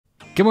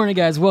Good morning,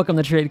 guys. Welcome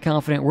to Trade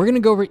Confident. We're going to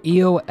go over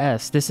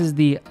EOS. This is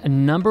the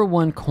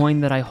 #1 coin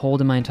that I hold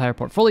in my entire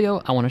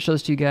portfolio. I want to show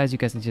this to you guys. You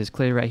guys can see this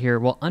clearly right here.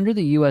 Well, under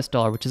the US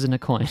dollar, which isn't a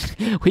coin,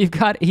 we've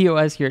got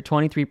EOS here at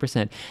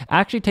 23%.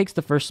 Actually takes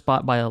the first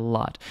spot by a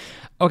lot.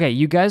 Okay,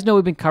 you guys know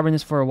we've been covering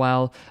this for a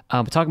while.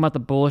 We're talking about the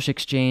bullish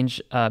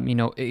exchange,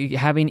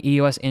 having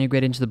EOS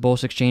integrated into the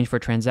bullish exchange for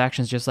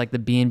transactions, just like the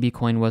BNB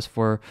coin was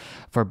for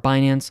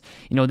Binance.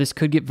 You know, this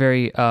could get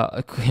very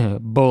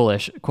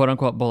bullish, quote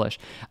unquote bullish.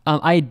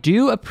 I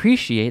do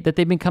appreciate that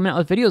they've been coming out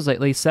with videos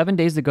lately. 7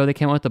 days ago, they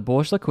came out with the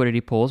bullish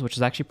liquidity pools, which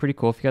is actually pretty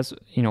cool if you guys,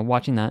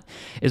 watching that,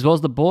 as well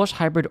as the bullish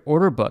hybrid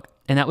order book.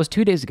 And that was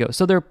 2 days ago.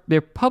 So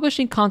they're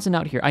publishing content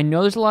out here. I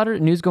know there's a lot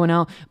of news going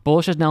out.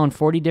 Bullish is now in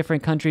 40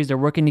 different countries. They're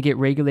working to get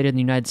regulated in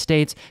the United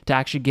States to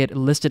actually get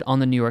listed on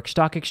the New York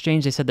Stock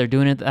Exchange. They said they're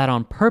doing that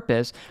on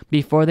purpose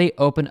before they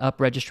open up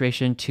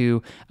registration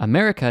to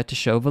America to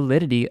show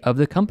validity of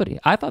the company.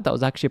 I thought that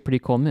was actually a pretty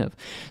cool move.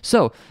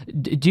 So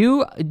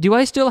do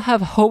I still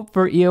have hope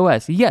for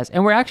EOS? Yes,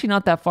 and we're actually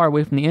not that far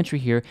away from the entry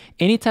here.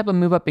 Any type of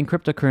move up in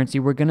cryptocurrency,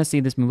 we're going to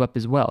see this move up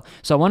as well.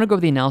 So I want to go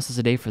over the analysis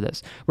today for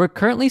this. We're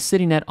currently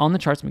sitting at, on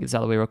the charts, let me get this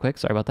out of the way real quick.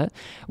 Sorry about that.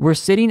 We're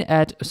sitting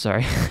at,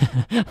 sorry,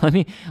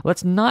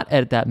 let's not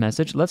edit that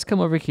message. Let's come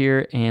over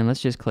here and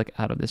let's just click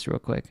out of this real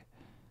quick.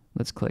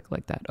 Let's click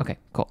like that. Okay,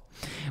 cool.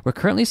 We're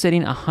currently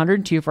sitting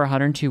 102 for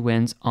 102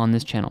 wins on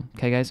this channel.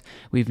 Okay, guys,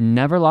 we've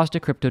never lost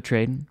a crypto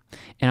trade. And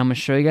I'm going to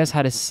show you guys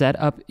how to set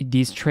up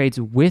these trades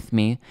with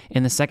me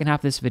in the second half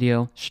of this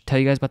video. Tell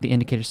you guys about the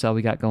indicator sell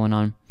we got going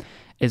on,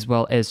 as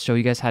well as show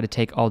you guys how to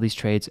take all these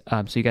trades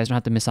so you guys don't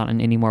have to miss out on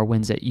any more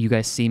wins that you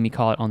guys see me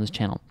call it on this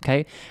channel,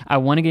 okay? I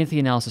want to get into the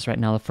analysis right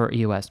now for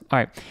EOS. All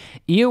right,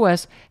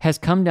 EOS has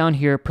come down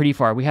here pretty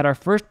far. We had our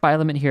first buy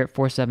limit here at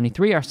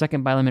 473, our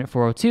second buy limit at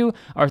 402,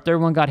 our third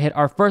one got hit.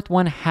 Our fourth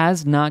one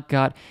has not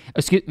got,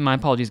 my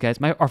apologies, guys.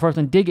 Our fourth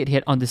one did get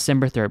hit on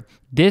December 3rd.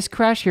 This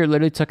crash here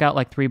literally took out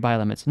like 3 buy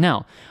limits.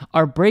 Now,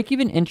 our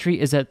break-even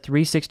entry is at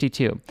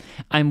 362.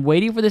 I'm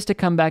waiting for this to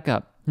come back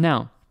up.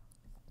 Now,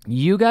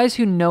 you guys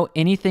who know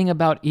anything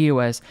about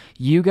EOS,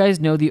 you guys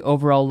know the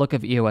overall look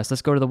of EOS.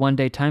 Let's go to the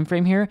 1-day time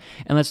frame here,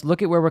 and let's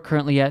look at where we're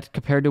currently at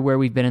compared to where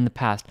we've been in the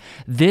past.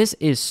 This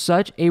is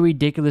such a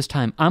ridiculous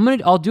time.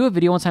 I'll do a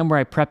video one time where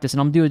I prep this,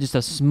 and I'm doing just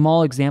a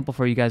small example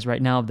for you guys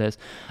right now of this,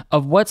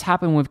 of what's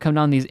happened when we've come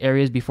down these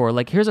areas before.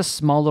 Like, here's a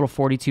small little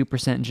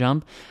 42%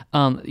 jump.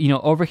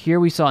 Over here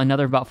we saw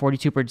another about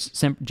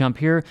 42% jump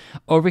here.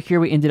 Over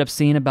here we ended up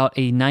seeing about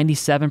a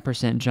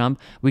 97%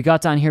 jump. We got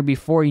down here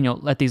before,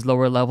 at these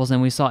lower levels,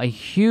 and we saw a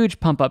huge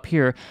pump up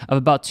here of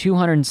about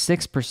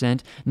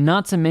 206%,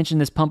 not to mention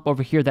this pump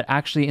over here that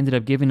actually ended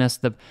up giving us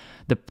the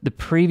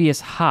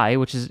previous high,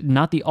 which is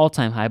not the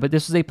all-time high, but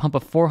this was a pump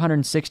of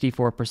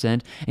 464%.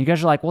 And you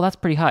guys are like, well, that's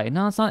pretty high.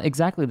 No, it's not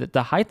exactly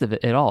the height of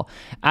it at all.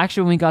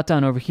 Actually, when we got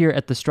down over here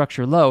at the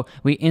structure low,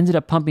 we ended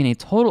up pumping a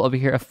total over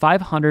here of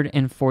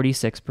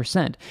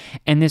 546%.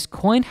 And this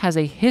coin has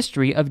a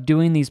history of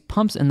doing these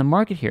pumps in the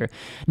market here.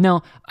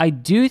 Now, I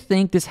do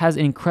think this has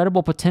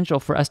incredible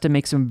potential for us to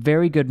make some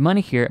very good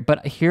money here,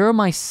 but here are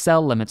my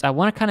sell limits. I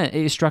want to kind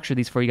of structure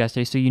these for you guys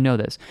today so you know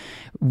this.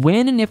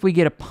 When and if we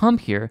get a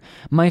pump here,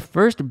 my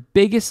first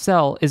biggest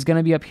sell is going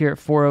to be up here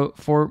at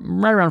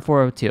right around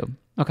 402.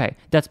 Okay,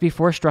 that's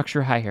before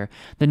structure high here.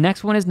 The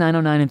next one is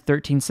 909 and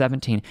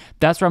 1317.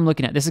 That's where I'm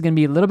looking at. This is going to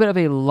be a little bit of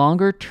a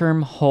longer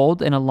term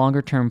hold and a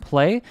longer term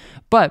play,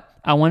 but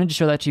I wanted to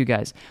show that to you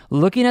guys.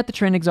 Looking at the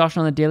trend exhaustion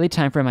on the daily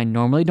time frame, I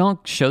normally don't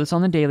show this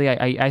on the daily.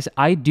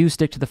 I do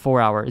stick to the 4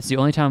 hour. It's the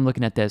only time I'm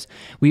looking at this.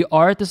 We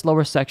are at this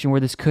lower section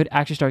where this could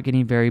actually start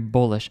getting very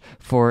bullish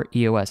for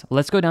EOS.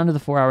 Let's go down to the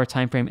 4 hour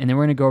time frame, and then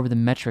we're going to go over the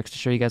metrics to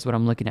show you guys what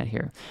I'm looking at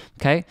here.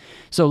 Okay,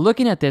 so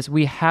looking at this,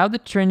 we have the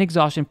trend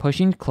exhaustion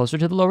pushing closer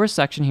to the lower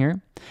section here,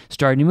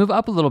 starting to move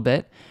up a little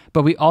bit,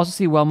 but we also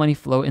see well money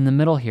flow in the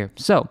middle here.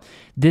 So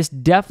this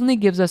definitely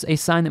gives us a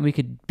sign that we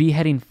could be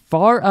heading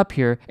far up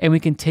here, and we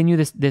continue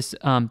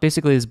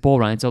basically this bull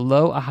run. It's a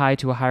low, a high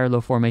to a higher low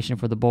formation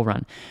for the bull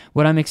run.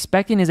 What I'm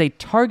expecting is a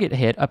target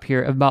hit up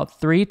here of about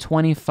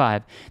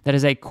 325. That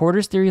is a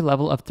quarters theory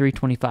level of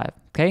 325.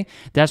 Okay,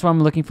 that's why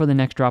I'm looking for the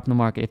next drop in the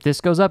market. If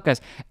this goes up, guys,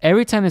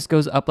 every time this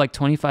goes up like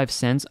 25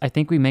 cents, I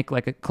think we make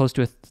like close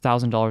to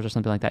 $1,000 or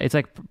something like that. It's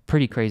like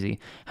pretty crazy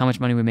how much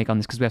money we make on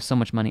this because we have so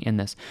much money in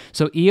this.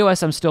 So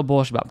EOS, I'm still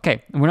bullish about.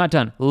 Okay, we're not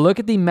done. Look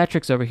at the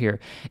metrics over here.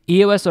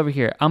 EOS over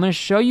here. I'm going to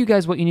show you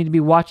guys what you need to be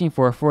watching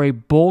for a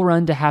bull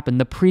run to happen,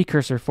 the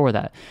precursor for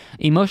that.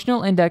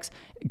 Emotional index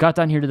got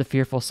down here to the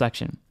fearful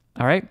section.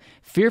 All right,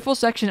 fearful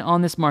section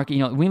on this market.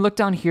 When we look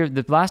down here,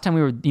 the last time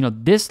we were,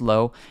 this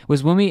low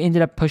was when we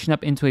ended up pushing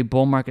up into a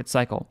bull market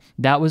cycle.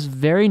 That was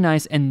very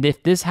nice. And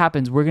if this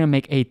happens, we're going to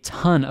make a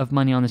ton of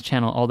money on this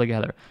channel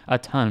altogether, a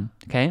ton.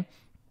 Okay.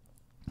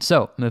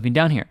 So moving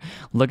down here,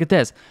 look at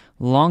this.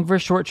 Long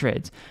versus short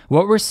trades.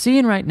 What we're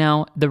seeing right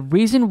now, the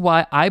reason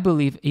why I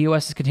believe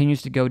EOS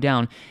continues to go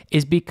down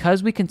is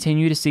because we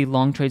continue to see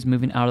long trades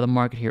moving out of the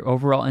market here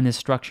overall in this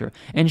structure.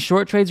 And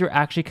short trades are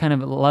actually kind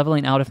of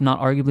leveling out, if not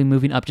arguably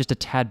moving up just a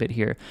tad bit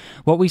here.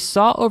 What we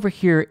saw over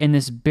here in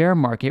this bear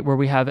market where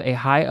we have a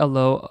high, a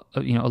low, a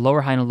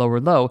lower high and a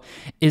lower low,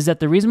 is that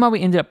the reason why we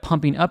ended up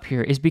pumping up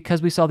here is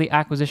because we saw the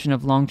acquisition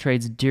of long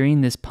trades during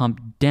this pump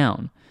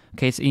down.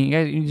 Okay, so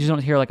you just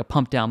don't hear like a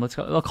pump down.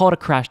 I'll call it a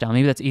crash down.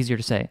 Maybe that's easier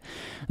to say.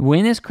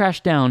 When this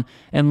crashed down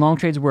and long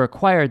trades were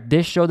acquired,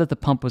 this showed that the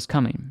pump was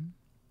coming.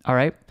 All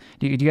right?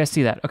 Do you guys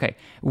see that? Okay.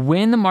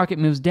 When the market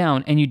moves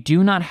down and you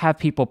do not have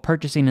people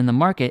purchasing in the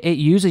market, it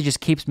usually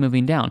just keeps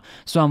moving down.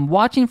 So I'm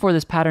watching for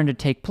this pattern to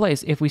take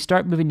place. If we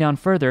start moving down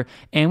further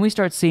and we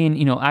start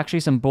seeing,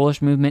 actually some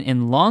bullish movement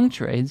in long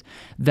trades,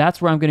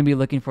 that's where I'm going to be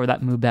looking for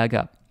that move back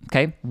up.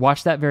 Okay,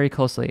 watch that very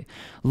closely.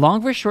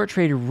 Long versus short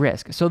trade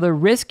risk. So the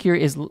risk here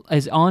is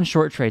on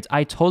short trades.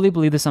 I totally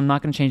believe this. I'm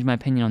not going to change my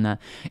opinion on that.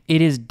 It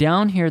is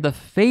down here. The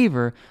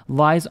favor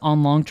lies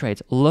on long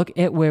trades. Look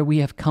at where we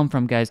have come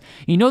from, guys.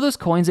 You know those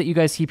coins that you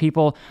guys see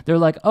people, they're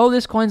like, oh,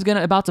 this coin's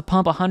about to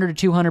pump 100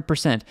 to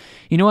 200%.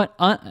 You know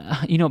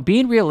what?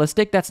 Being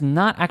realistic, that's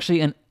not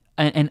actually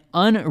an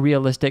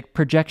unrealistic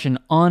projection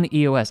on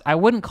EOS. I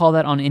wouldn't call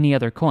that on any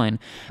other coin.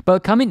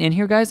 But coming in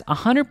here, guys,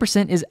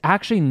 100% is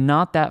actually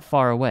not that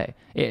far away.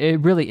 It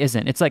really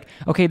isn't. It's like,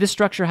 okay, this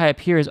structure high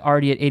up here is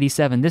already at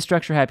 87. This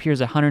structure high up here is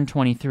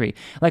 123.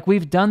 Like,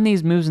 we've done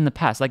these moves in the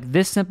past. Like,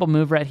 this simple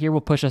move right here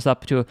will push us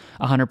up to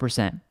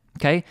 100%.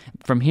 Okay,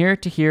 from here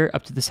to here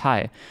up to this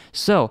high.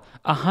 So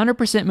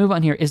 100% move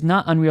on here is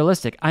not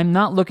unrealistic. I'm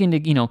not looking to,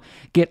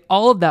 get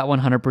all of that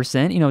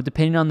 100%,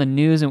 depending on the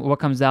news and what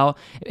comes out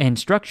and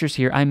structures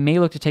here. I may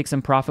look to take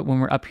some profit when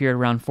we're up here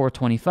around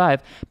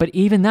 425, but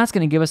even that's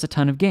going to give us a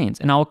ton of gains.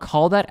 And I'll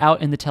call that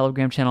out in the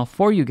Telegram channel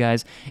for you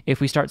guys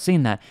if we start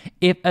seeing that.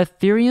 If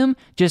Ethereum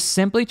just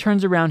simply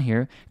turns around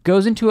here,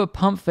 goes into a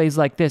pump phase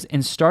like this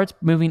and starts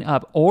moving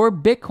up, or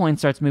Bitcoin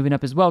starts moving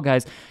up as well,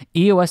 guys,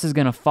 EOS is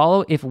going to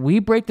follow. If we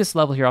break this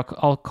level here,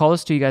 I'll call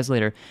this to you guys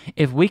later.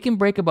 If we can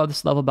break above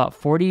this level, about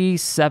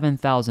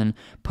 47,000,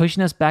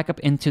 pushing us back up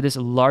into this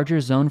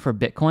larger zone for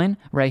Bitcoin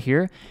right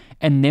here,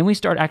 and then we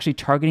start actually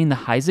targeting the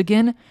highs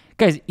again,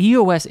 guys,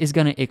 EOS is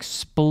going to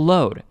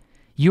explode.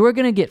 You are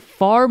going to get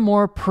far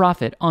more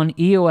profit on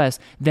EOS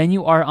than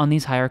you are on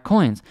these higher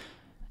coins.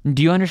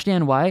 Do you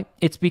understand why?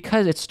 It's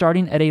because it's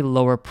starting at a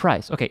lower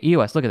price. Okay,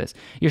 EOS, look at this.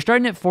 You're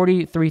starting at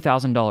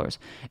 $43,000.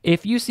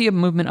 If you see a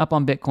movement up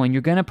on Bitcoin,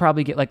 you're going to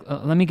probably get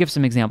let me give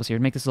some examples here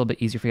to make this a little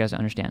bit easier for you guys to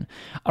understand.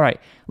 All right,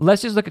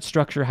 let's just look at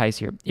structure highs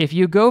here. If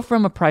you go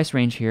from a price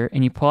range here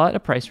and you pull out a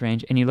price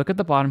range and you look at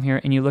the bottom here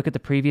and you look at the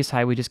previous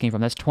high we just came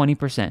from, that's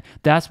 20%.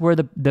 That's where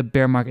the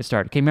bear market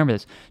started. Okay, remember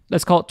this.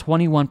 Let's call it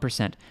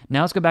 21%.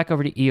 Now let's go back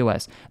over to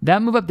EOS.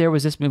 That move up there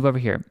was this move over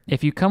here.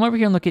 If you come over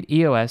here and look at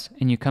EOS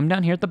and you come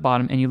down here at the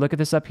bottom and you look at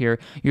this up here,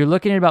 you're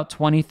looking at about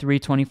 23,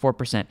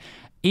 24%.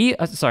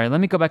 Sorry,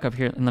 let me go back up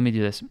here and let me do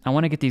this. I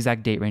want to get the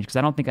exact date range because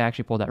I don't think I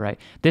actually pulled that right.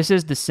 This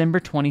is December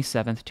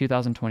 27th,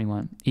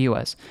 2021,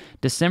 EOS.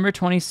 December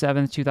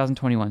 27th,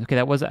 2021. Okay,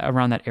 that was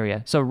around that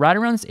area. So right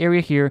around this area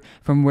here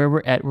from where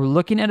we're at, we're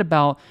looking at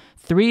about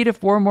 3 to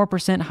 4 more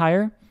 %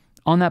 higher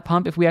on that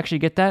pump if we actually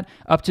get that,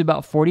 up to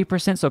about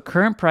 40%. So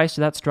current price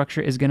to that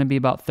structure is going to be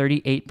about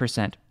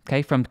 38%.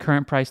 Okay, from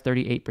current price,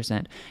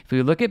 38%. If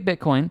we look at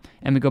Bitcoin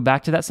and we go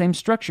back to that same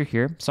structure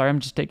here, sorry, I'm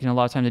just taking a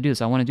lot of time to do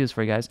this. I want to do this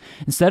for you guys.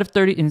 Instead of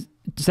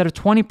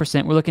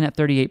 20%, we're looking at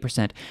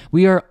 38%.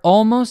 We are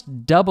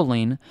almost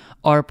doubling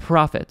our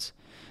profits.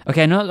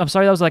 Okay, I'm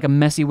sorry that was like a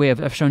messy way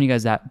of showing you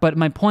guys that. But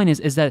my point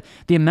is that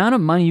the amount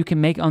of money you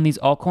can make on these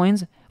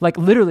altcoins, like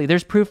literally,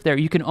 there's proof there.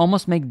 You can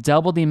almost make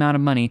double the amount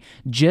of money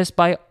just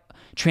by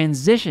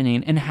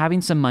transitioning and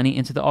having some money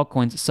into the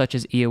altcoins such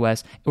as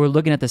EOS. We're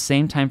looking at the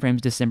same time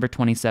frames, December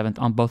 27th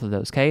on both of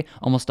those, okay?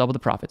 Almost double the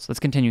profits.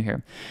 Let's continue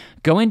here.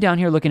 Going down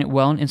here, looking at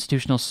well and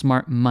institutional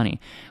smart money.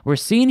 We're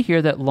seeing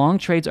here that long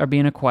trades are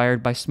being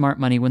acquired by smart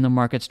money when the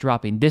market's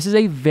dropping. This is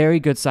a very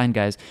good sign,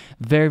 guys.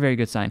 Very, very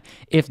good sign.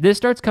 If this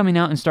starts coming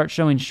out and starts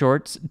showing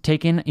shorts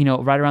taken,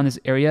 right around this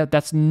area,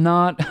 that's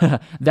not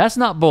that's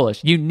not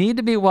bullish. You need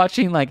to be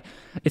watching,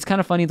 it's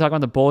kind of funny to talk about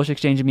the bullish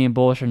exchange and being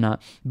bullish or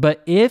not.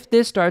 But if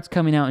this starts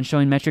coming out and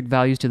showing metric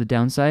values to the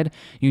downside,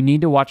 you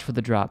need to watch for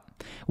the drop.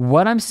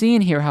 What I'm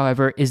seeing here,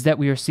 however, is that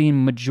we are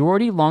seeing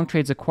majority long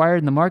trades acquired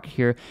in the market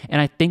here,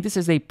 and I think this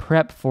is a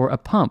prep for a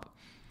pump.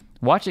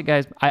 Watch it,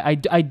 guys. I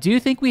do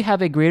think we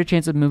have a greater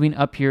chance of moving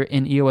up here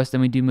in EOS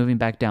than we do moving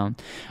back down.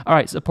 All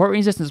right, support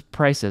resistance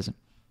prices.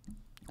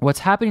 What's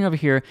happening over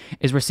here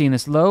is we're seeing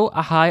this low,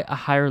 a high, a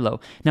higher low.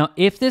 Now,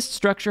 if this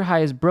structure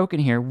high is broken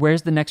here,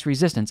 where's the next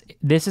resistance?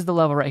 This is the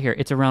level right here.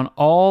 It's around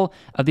all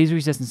of these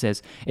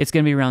resistances. It's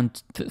going to be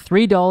around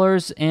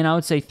 $3 and I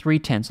would say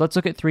 310. So let's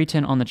look at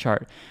 310 on the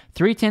chart.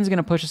 310 is going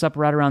to push us up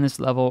right around this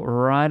level,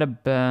 right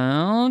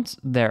about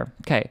there.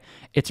 Okay,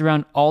 it's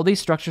around all these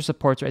structure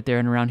supports right there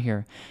and around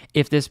here.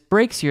 If this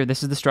breaks here,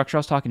 this is the structure I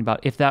was talking about.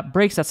 If that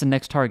breaks, that's the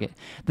next target.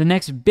 The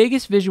next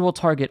biggest visual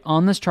target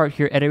on this chart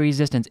here at a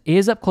resistance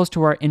is up close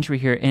to our entry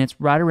here, and it's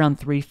right around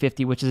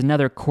 350, which is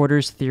another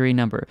quarters theory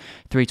number.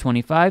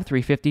 325,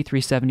 350,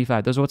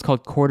 375. Those are what's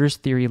called quarters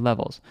theory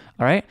levels.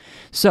 All right.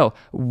 So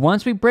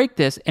once we break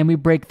this and we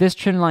break this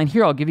trend line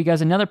here, I'll give you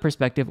guys another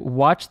perspective.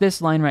 Watch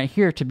this line right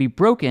here to be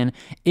broken.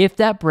 If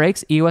that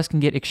breaks, EOS can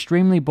get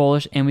extremely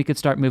bullish and we could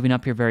start moving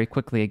up here very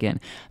quickly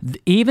again.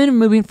 Even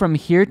moving from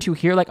here to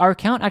here, like our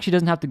account actually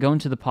doesn't have to go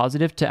into the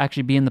positive to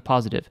actually be in the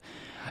positive.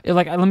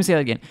 Like, let me say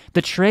that again.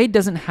 The trade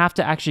doesn't have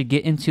to actually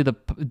get into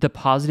the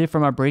positive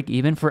from our break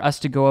even for us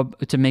to go up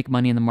to make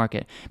money in the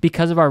market.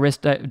 Because of our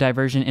risk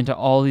diversion into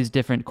all these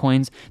different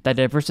coins, that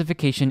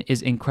diversification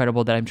is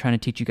incredible that I'm trying to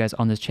teach you guys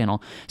on this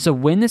channel. So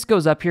when this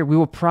goes up here, we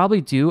will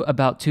probably do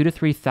about $2,000 to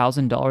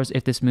 $3,000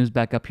 if this moves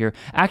back up here.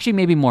 Actually,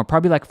 maybe more,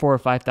 probably like $4,000 or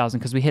 $5,000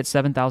 because we hit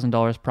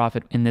 $7,000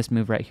 profit in this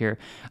move right here,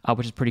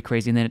 which is pretty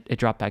crazy. And then it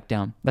dropped back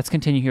down. Let's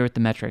continue here with the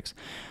metrics.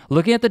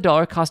 Looking at the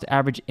dollar cost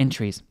average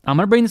entries. I'm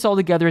going to bring this all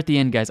together at the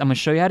end, guys. I'm going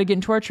to show you how to get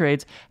into our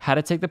trades, how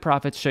to take the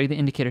profits, show you the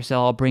indicator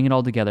sell. I'll bring it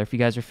all together if you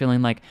guys are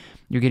feeling like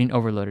you're getting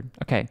overloaded.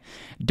 Okay,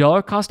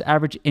 dollar cost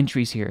average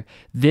entries here.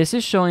 This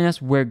is showing us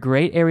where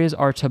great areas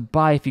are to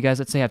buy. If you guys,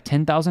 let's say, have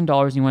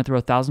 $10,000 and you want to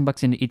throw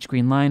 $1,000 into each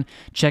green line,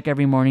 check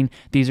every morning.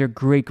 These are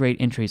great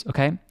entries,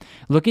 okay?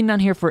 Looking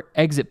down here for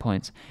exit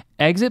points.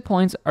 Exit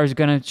points are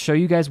going to show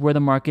you guys where the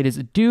market is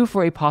due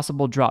for a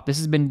possible drop. This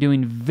has been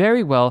doing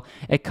very well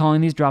at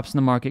calling these drops in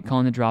the market,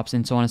 calling the drops,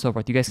 and so on and so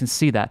forth. You guys can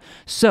see that.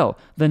 So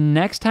the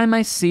next time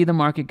I see the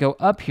market go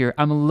up here,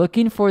 I'm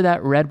looking for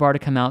that red bar to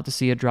come out to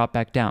see a drop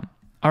back down.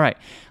 All right,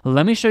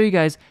 let me show you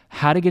guys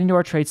how to get into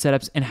our trade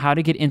setups and how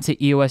to get into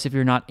EOS if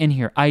you're not in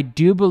here. I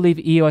do believe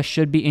EOS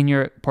should be in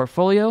your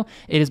portfolio.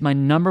 It is my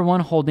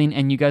 #1 holding,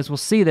 and you guys will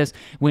see this.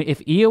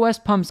 If EOS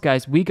pumps,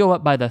 guys, we go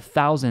up by the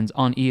thousands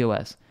on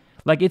EOS.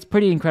 Like, it's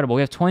pretty incredible.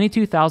 We have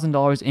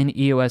 $22,000 in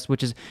EOS,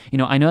 which is,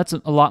 I know that's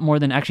a lot more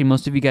than actually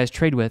most of you guys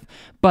trade with,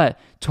 but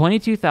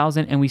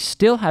 $22,000, and we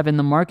still have in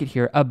the market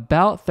here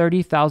about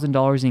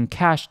 $30,000 in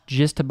cash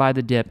just to buy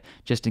the dip,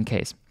 just in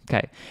case.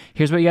 Okay,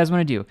 here's what you guys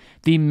want to do.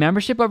 The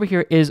membership over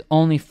here is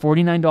only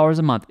 $49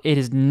 a month. It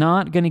is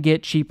not going to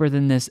get cheaper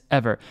than this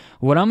ever.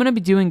 What I'm going to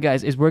be doing,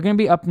 guys, is we're going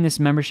to be upping this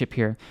membership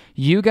here.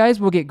 You guys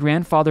will get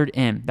grandfathered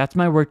in. That's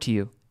my word to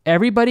you.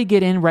 Everybody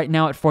get in right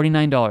now at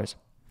 $49.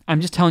 I'm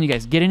just telling you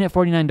guys, get in at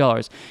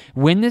 $49.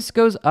 When this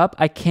goes up,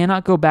 I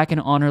cannot go back and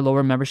honor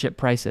lower membership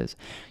prices.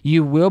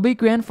 You will be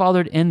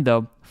grandfathered in,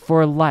 though,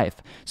 for life.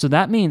 So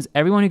that means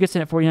everyone who gets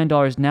in at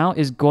 $49 now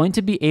is going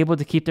to be able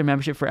to keep their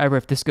membership forever.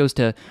 If this goes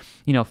to,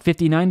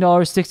 $59,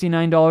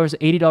 $69,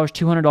 $80,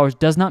 $200,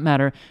 does not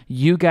matter.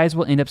 You guys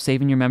will end up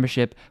saving your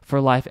membership for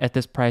life at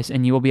this price,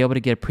 and you will be able to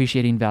get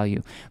appreciating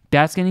value.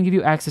 That's going to give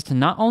you access to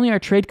not only our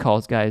trade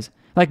calls, guys.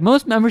 Like,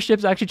 most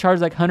memberships actually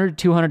charge like $100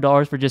 to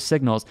 $200 for just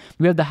signals.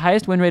 We have the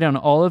highest win rate on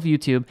all of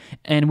YouTube,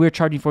 and we're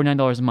charging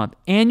 $49 a month.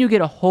 And you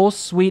get a whole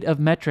suite of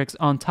metrics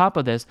on top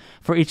of this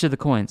for each of the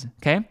coins,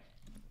 okay?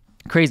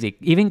 Crazy.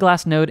 Even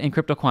Glassnode and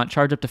CryptoQuant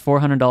charge up to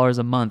 $400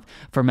 a month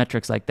for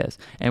metrics like this.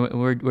 And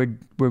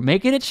we're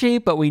making it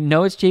cheap, but we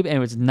know it's cheap,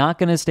 and it's not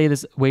going to stay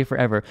this way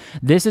forever.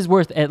 This is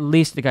worth at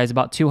least, guys,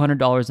 about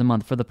 $200 a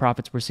month for the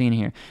profits we're seeing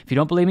here. If you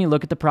don't believe me,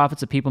 look at the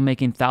profits of people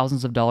making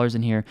thousands of dollars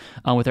in here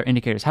with our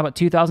indicators. How about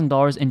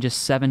 $2,000 in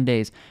just 7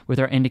 days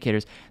with our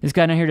indicators? This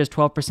guy down here does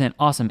 12%.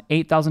 Awesome.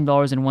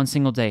 $8,000 in one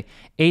single day.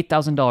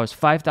 $8,000,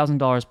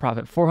 $5,000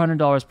 profit,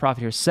 $400 profit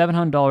here,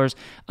 $700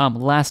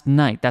 last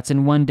night. That's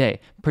in one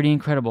day. Pretty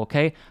incredible,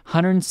 okay?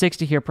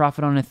 160 here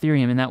profit on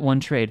Ethereum in that one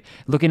trade.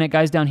 Looking at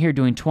guys down here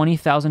doing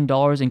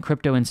 $20,000 in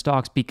crypto and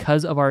stocks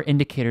because of our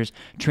indicators,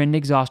 trend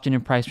exhaustion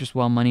and price risk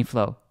while money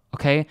flow.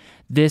 Okay,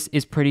 this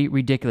is pretty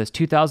ridiculous.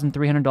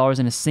 $2,300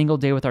 in a single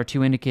day with our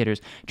two indicators.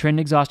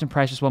 Trend exhaustion,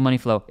 price risk while money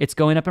flow. It's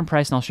going up in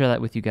price, and I'll share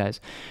that with you guys.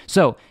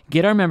 So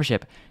get our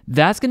membership.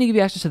 That's going to give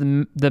you access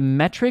to the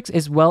metrics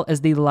as well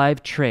as the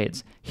live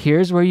trades.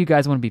 Here's where you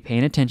guys want to be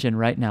paying attention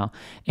right now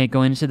and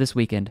going into this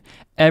weekend.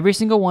 Every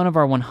single one of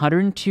our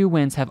 102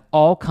 wins have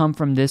all come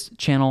from this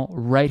channel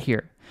right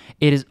here.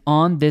 It is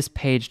on this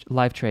page,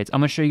 live trades.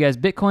 I'm going to show you guys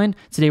Bitcoin.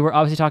 Today, we're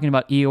obviously talking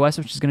about EOS,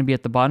 which is going to be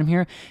at the bottom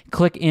here.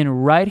 Click in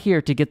right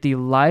here to get the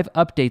live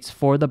updates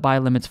for the buy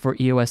limits for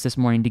EOS this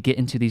morning to get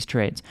into these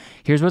trades.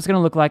 Here's what it's going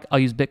to look like. I'll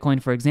use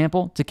Bitcoin, for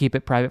example, to keep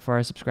it private for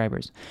our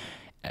subscribers.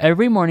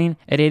 Every morning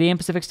at 8 a.m.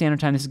 Pacific Standard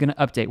Time, this is going to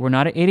update. We're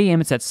not at 8 a.m.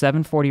 It's at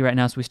 7:40 right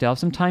now, so we still have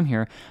some time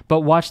here.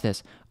 But watch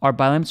this. Our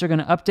buy limits are going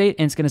to update,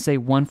 and it's going to say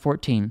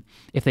 114.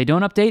 If they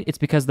don't update, it's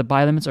because the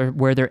buy limits are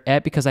where they're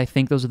at, because I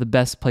think those are the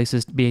best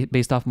places to be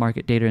based off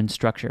market data and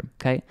structure,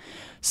 okay?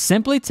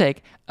 Simply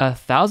take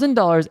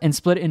 $1,000 and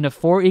split it into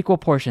 4 equal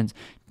portions.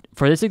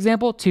 For this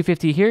example,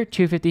 250 here,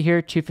 250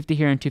 here, 250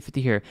 here, and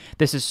 250 here.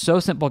 This is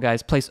so simple,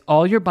 guys. Place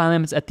all your buy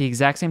limits at the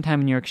exact same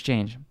time in your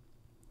exchange.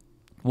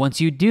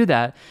 Once you do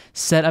that,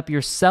 set up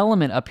your sell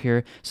limit up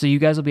here so you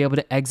guys will be able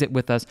to exit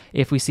with us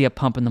if we see a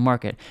pump in the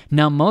market.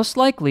 Now, most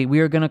likely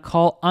I'm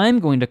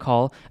going to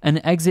call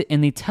an exit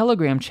in the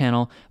Telegram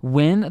channel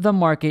when the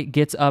market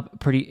gets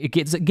up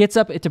gets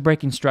up into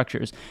breaking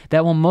structures.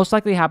 That will most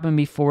likely happen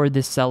before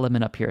this sell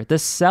limit up here. The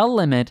sell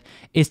limit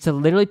is to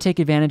literally take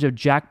advantage of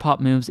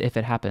jackpot moves if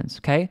it happens,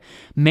 okay?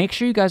 Make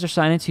sure you guys are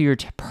signed into your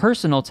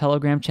personal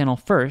Telegram channel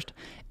first,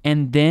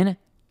 and then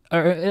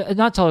or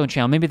not Telegram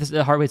channel, maybe this is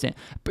the hard way to say it,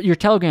 but your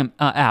Telegram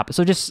app.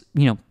 So just,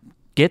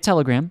 get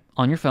Telegram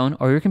on your phone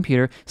or your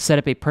computer, set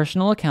up a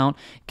personal account,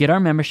 get our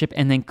membership,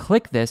 and then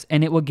click this,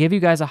 and it will give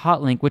you guys a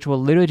hot link, which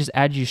will literally just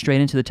add you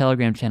straight into the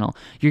Telegram channel.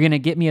 You're going to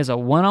get me as a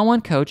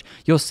one-on-one coach.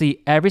 You'll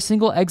see every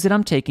single exit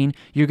I'm taking.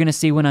 You're going to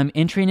see when I'm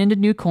entering into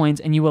new coins,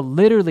 and you will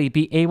literally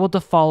be able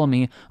to follow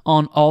me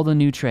on all the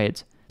new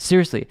trades.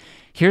 Seriously,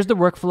 here's the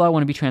workflow. I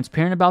want to be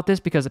transparent about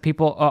this because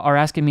people are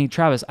asking me,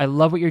 Travis, I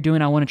love what you're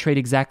doing. I want to trade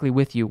exactly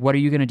with you. What are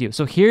you going to do?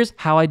 So here's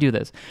how I do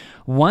this.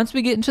 Once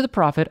we get into the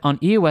profit on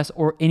EOS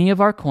or any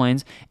of our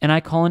coins, and I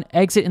call an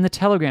exit in the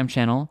Telegram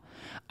channel,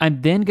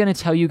 I'm then going to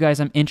tell you guys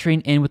I'm entering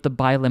in with the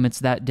buy limits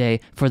that day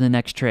for the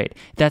next trade.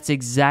 That's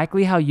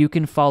exactly how you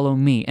can follow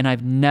me, and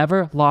I've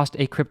never lost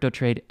a crypto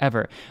trade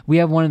ever. We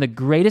have one of the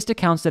greatest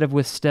accounts that have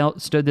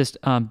withstood this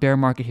bear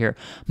market here.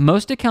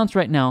 Most accounts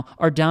right now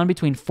are down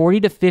between 40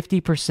 to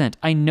 50%.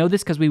 I know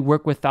this because we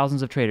work with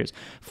thousands of traders.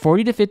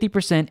 40 to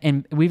 50%,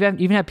 and we've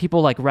even had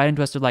people like write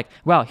into us, they're like,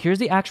 wow, here's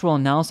the actual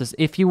analysis.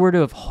 If you were to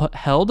have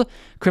held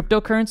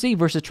cryptocurrency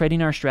versus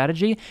trading our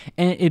strategy,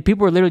 and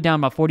people were literally down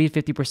about 40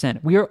 to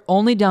 50%. We are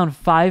only down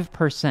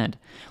 5%.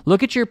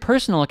 Look at your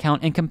personal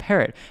account and compare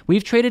it.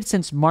 We've traded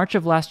since March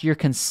of last year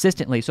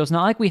consistently. So it's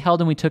not like we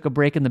held and we took a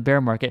break in the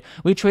bear market.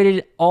 We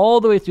traded all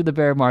the way through the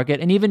bear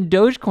market, and even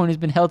Dogecoin has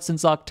been held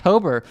since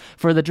October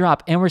for the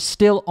drop, and we're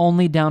still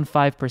only down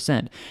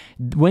 5%.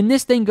 When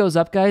this thing goes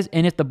up, guys,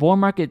 and if the bull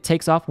market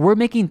takes off, we're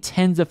making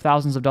tens of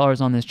thousands of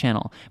dollars on this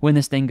channel when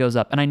this thing goes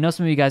up. And I know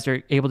some of you guys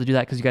are able to do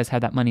that because you guys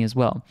have that money as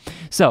well.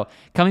 So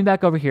coming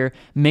back over here,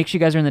 make sure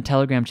you guys are in the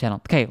Telegram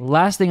channel. Okay,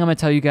 last thing I'm going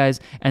to tell you guys,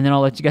 and then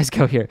I'll let you guys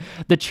go here.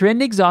 The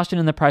trend exhaustion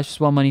and the price for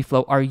swell money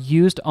flow are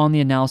used on the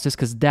analysis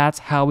because that's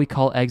how we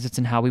call exits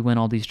and how we win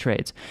all these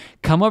trades.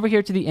 Come over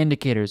here to the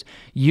indicators.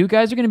 You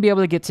guys are going to be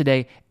able to get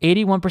today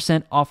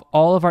 81% off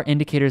all of our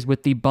indicators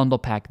with the bundle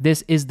pack.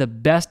 This is the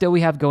best deal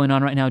we have going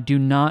on right now. Do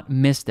not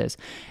miss this.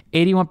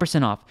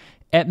 81% off.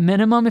 At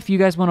minimum, if you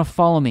guys want to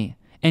follow me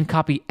and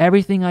copy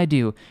everything I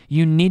do,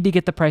 you need to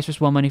get the price for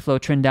swell money flow,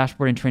 trend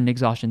dashboard, and trend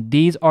exhaustion.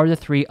 These are the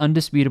three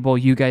undisputable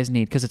you guys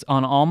need because it's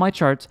on all my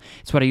charts.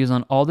 It's what I use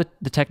on all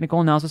the technical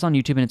analysis on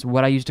YouTube, and it's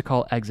what I use to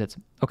call exits,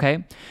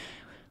 okay?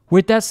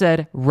 With that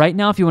said, right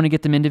now, if you want to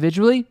get them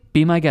individually,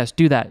 be my guest.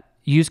 Do that.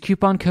 Use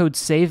coupon code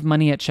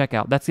SAVEMONEY at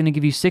checkout. That's going to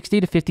give you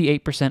 60 to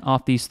 58%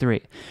 off these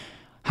three.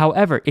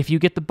 However, if you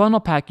get the bundle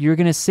pack, you're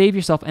going to save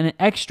yourself an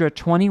extra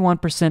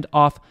 21%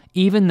 off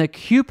even the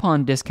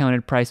coupon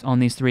discounted price on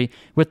these three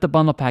with the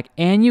bundle pack.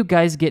 And you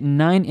guys get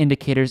 9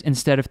 indicators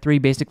instead of 3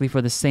 basically for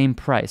the same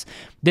price.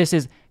 This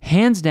is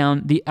hands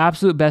down the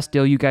absolute best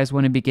deal you guys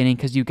want to be getting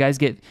because you guys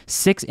get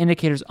 6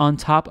 indicators on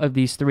top of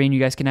these 3, and you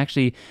guys can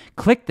actually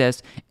click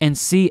this and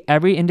see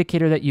every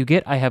indicator that you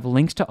get. I have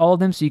links to all of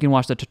them so you can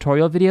watch the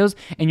tutorial videos,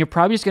 and you're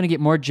probably just going to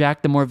get more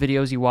jacked the more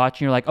videos you watch,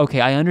 and you're like,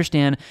 okay, I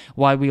understand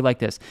why we like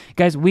this.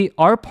 Guys,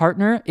 our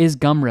partner is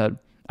Gumroad.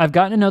 I've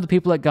gotten to know the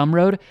people at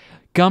Gumroad.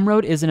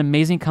 Gumroad is an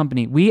amazing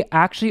company. We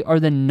actually are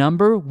the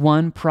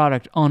 #1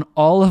 product on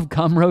all of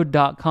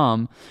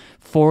Gumroad.com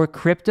for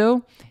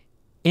crypto,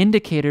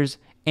 indicators,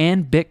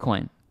 and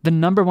Bitcoin. The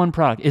 #1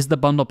 product is the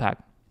bundle pack.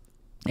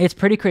 It's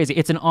pretty crazy.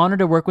 It's an honor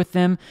to work with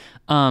them.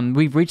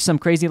 We've reached some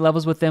crazy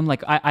levels with them.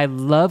 Like I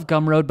love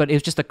Gumroad, but it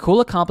was just a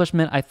cool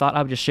accomplishment I thought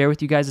I would just share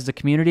with you guys as a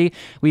community.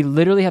 We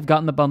literally have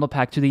gotten the bundle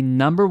pack to the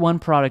 #1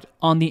 product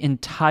on the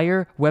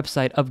entire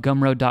website of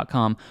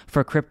Gumroad.com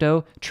for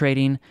crypto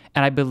trading,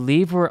 and I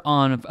believe we're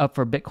up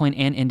for Bitcoin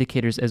and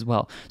indicators as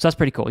well. So that's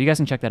pretty cool. You guys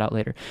can check that out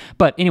later.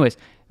 But anyways,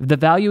 the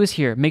value is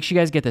here. Make sure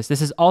you guys get this.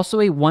 This is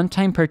also a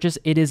one-time purchase.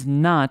 It is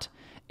not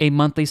a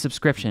monthly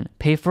subscription.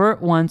 Pay for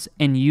it once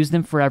and use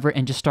them forever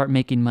and just start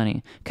making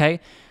money,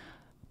 okay?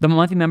 The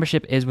monthly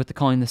membership is with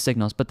calling the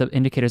signals, but the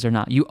indicators are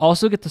not. You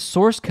also get the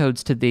source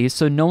codes to these,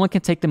 so no one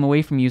can take them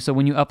away from you. So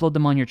when you upload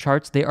them on your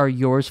charts, they are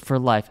yours for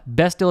life.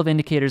 Best deal of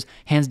indicators,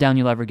 hands down,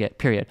 you'll ever get,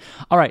 period.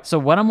 All right, so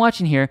what I'm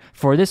watching here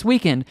for this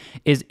weekend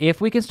is if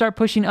we can start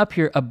pushing up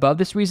here above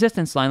this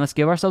resistance line, let's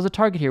give ourselves a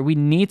target here. We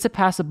need to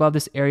pass above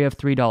this area of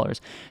 $3.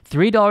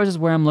 $3 is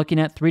where I'm looking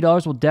at.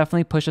 $3 will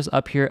definitely push us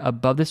up here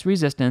above this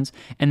resistance,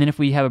 and then if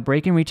we have a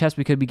break and retest,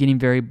 we could be getting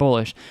very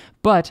bullish.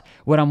 But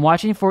what I'm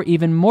watching for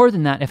even more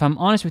than that, if I'm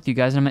honest with you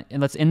guys, and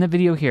let's end the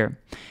video here,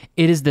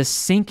 it is the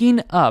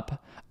syncing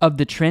up of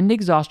the trend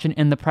exhaustion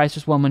and the price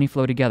versus well money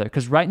flow together.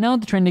 Because right now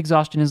the trend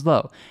exhaustion is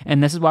low,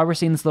 and this is why we're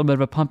seeing this little bit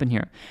of a pump in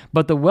here.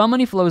 But the well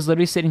money flow is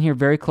literally sitting here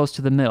very close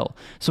to the middle.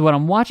 So what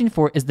I'm watching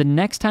for is the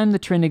next time the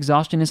trend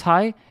exhaustion is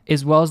high,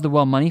 as well as the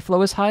well money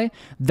flow is high,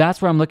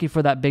 that's where I'm looking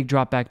for that big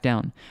drop back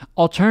down.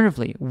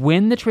 Alternatively,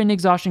 when the trend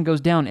exhaustion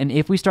goes down, and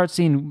if we start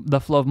seeing the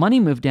flow of money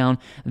move down,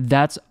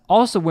 that's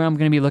also where I'm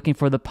going to be looking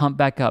for the pump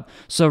back up.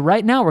 So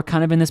right now we're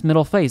kind of in this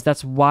middle phase.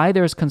 That's why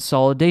there's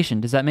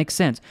consolidation. Does that make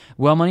sense?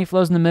 Well money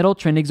flows in the middle,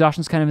 trend exhaustion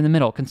is kind of in the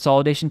middle,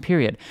 consolidation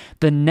period.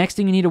 The next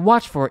thing you need to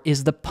watch for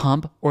is the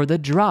pump or the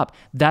drop.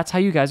 That's how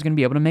you guys are going to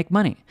be able to make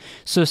money.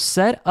 So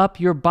set up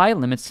your buy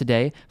limits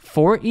today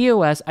for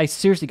EOS.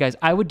 Seriously guys,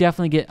 I would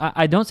definitely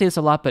I don't say this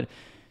a lot, but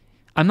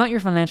I'm not your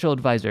financial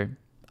advisor.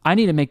 I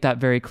need to make that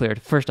very clear.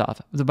 First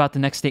off, about the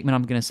next statement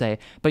I'm going to say,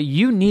 but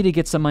you need to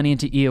get some money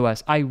into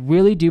EOS. I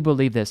really do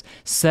believe this.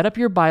 Set up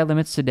your buy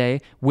limits today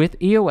with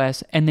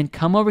EOS, and then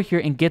come over here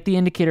and get the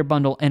indicator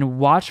bundle and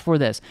watch for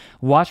this.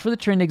 Watch for the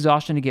trend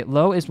exhaustion to get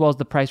low, as well as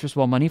the price versus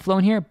well money flow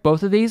in here,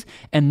 both of these.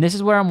 And this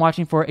is where I'm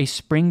watching for a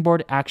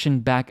springboard action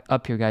back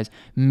up here, guys.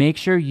 Make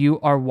sure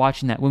you are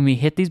watching that. When we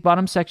hit these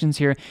bottom sections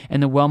here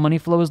and the well money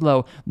flow is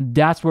low,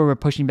 that's where we're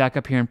pushing back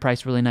up here in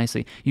price really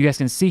nicely. You guys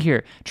can see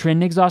here,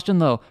 trend exhaustion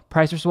low,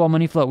 price versus well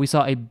money flow. We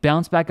saw a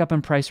bounce back up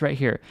in price right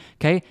here.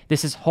 Okay,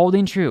 this is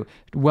holding true.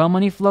 Well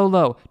money flow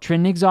low,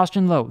 trend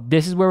exhaustion low.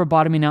 This is where we're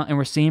bottoming out and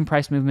we're seeing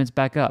price movements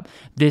back up.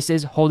 This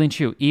is holding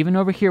true. Even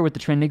over here with the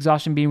trend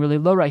exhaustion being really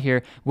low right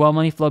here, well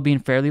money flow being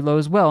fairly low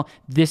as well,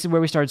 this is where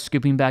we started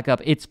scooping back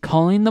up. It's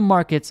calling the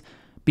markets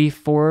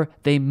before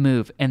they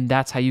move, and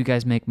that's how you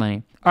guys make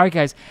money. All right,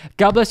 guys,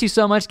 God bless you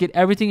so much. Get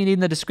everything you need in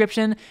the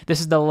description. This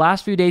is the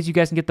last few days you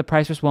guys can get the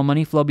price versus well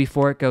money flow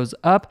before it goes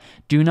up.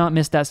 Do not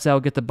miss that sale.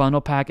 Get the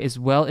bundle pack, as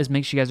well as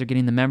make sure you guys are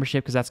getting the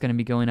membership, because that's going to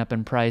be going up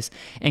in price.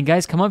 And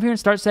guys, come up here and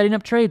start setting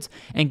up trades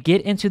and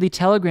get into the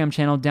Telegram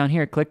channel down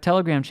here. Click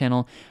Telegram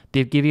channel.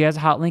 They give you guys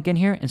a hot link in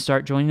here and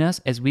start joining us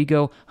as we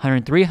go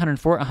 103,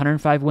 104,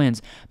 105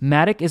 wins.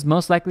 Matic is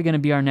most likely going to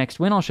be our next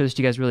win. I'll show this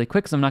to you guys really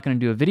quick because I'm not going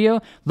to do a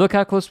video. Look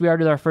how close we are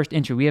to our first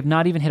entry. We have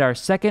not even hit our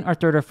second, our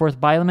third, or fourth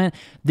buy limit.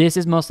 This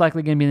is most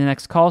likely going to be the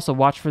next call, so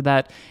watch for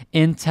that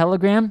in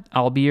Telegram.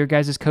 I'll be your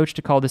guys' coach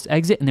to call this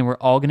exit, and then we're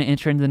all going to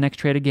enter into the next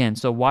trade again.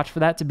 So watch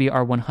for that to be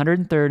our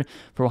 103rd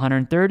for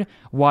 103rd.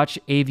 Watch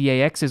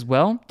AVAX as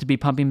well to be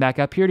pumping back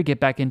up here to get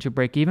back into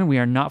break even. We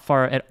are not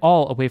far at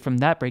all away from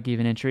that break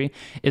even entry,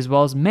 as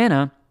well as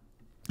Mana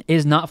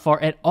is not far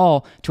at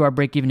all to our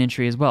break-even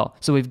entry as well.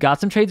 So we've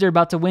got some trades that are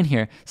about to win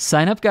here.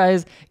 Sign up,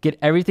 guys. Get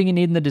everything you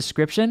need in the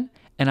description,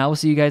 and I will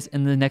see you guys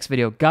in the next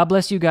video. God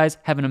bless you guys.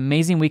 Have an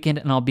amazing weekend,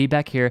 and I'll be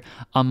back here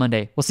on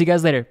Monday. We'll see you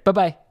guys later.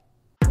 Bye-bye.